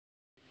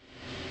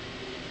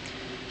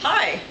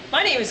Hi,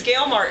 my name is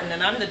Gail Martin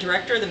and I'm the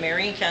director of the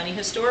Marion County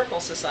Historical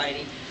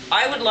Society.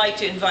 I would like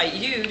to invite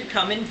you to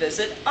come and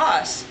visit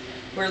us.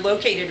 We're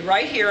located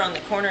right here on the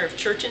corner of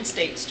Church and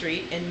State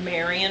Street in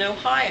Marion,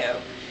 Ohio.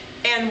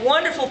 And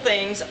wonderful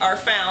things are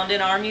found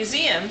in our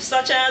museum,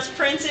 such as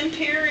Prince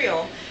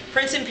Imperial.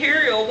 Prince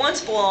Imperial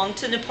once belonged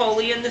to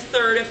Napoleon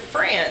III of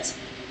France.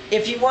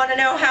 If you want to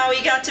know how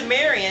he got to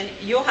Marion,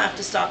 you'll have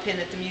to stop in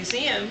at the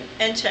museum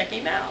and check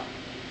him out.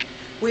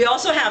 We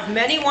also have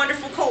many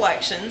wonderful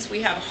collections.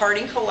 We have a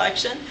Harding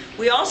collection.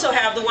 We also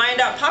have the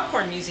Wyandotte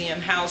Popcorn Museum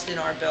housed in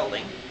our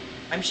building.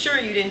 I'm sure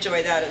you'd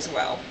enjoy that as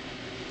well.